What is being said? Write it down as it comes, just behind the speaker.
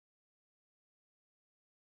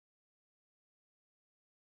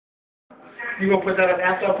You gonna put that on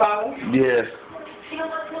After Apollo? Yeah.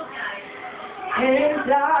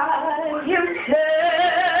 And I am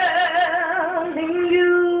telling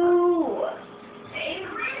you,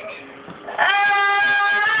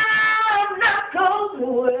 I'm not going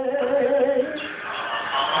away.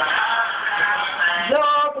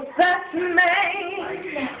 You're the best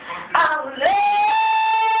man I'll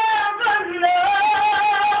ever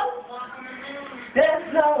know.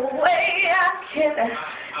 There's no way I can ever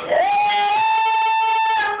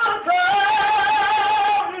go.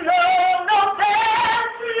 No,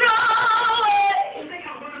 there's no way.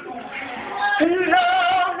 No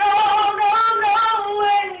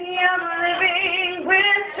way I'm living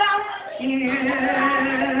without you.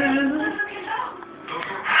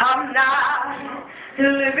 I'm not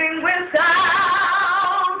living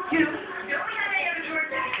without you.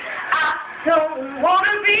 I don't want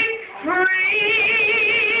to be free.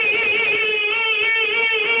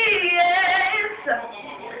 Yes,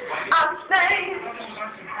 I'm saying,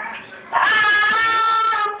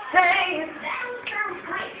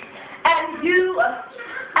 and you're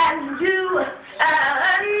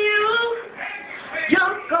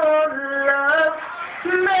gonna love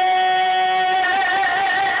me.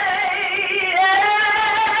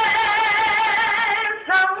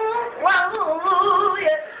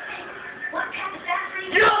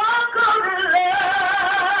 You're gonna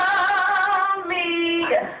love me.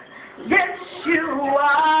 Yes, you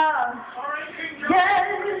are.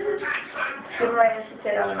 Yes.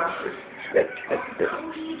 Take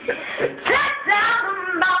down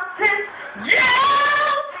the mountain. You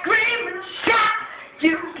scream and shout.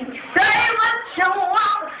 You can say what you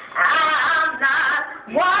want. I'm not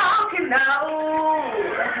walking out.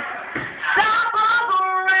 Stop all the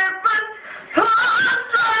ribbons.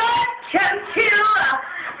 Can kill.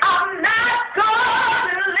 I'm not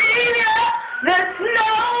gonna leave you. There's no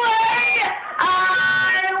way I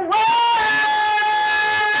will.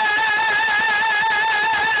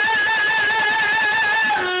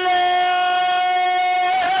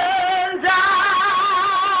 And I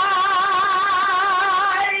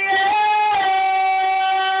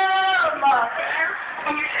am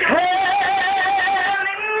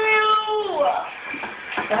telling you.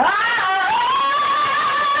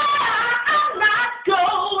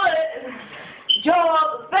 You're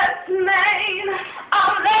the best man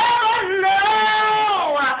I'll ever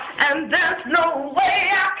know, and there's no way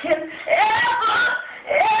I can ever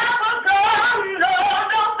go. No,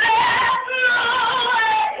 there's no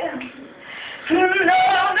way. No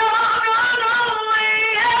way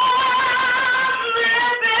I'm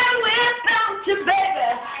living without you, baby.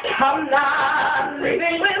 I'm not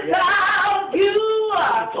living without you.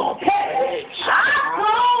 Hey, I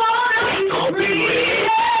don't wanna be free.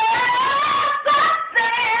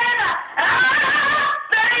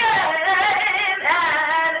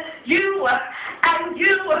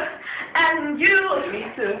 And you, me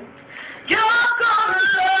too. You're gonna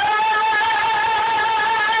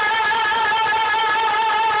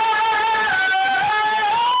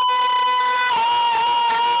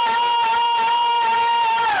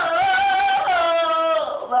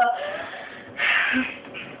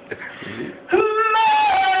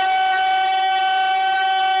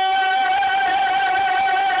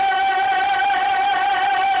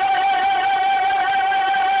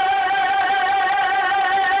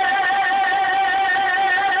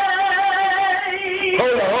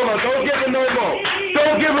Hold on.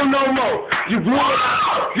 Don't give him no more. You blew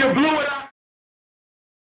it.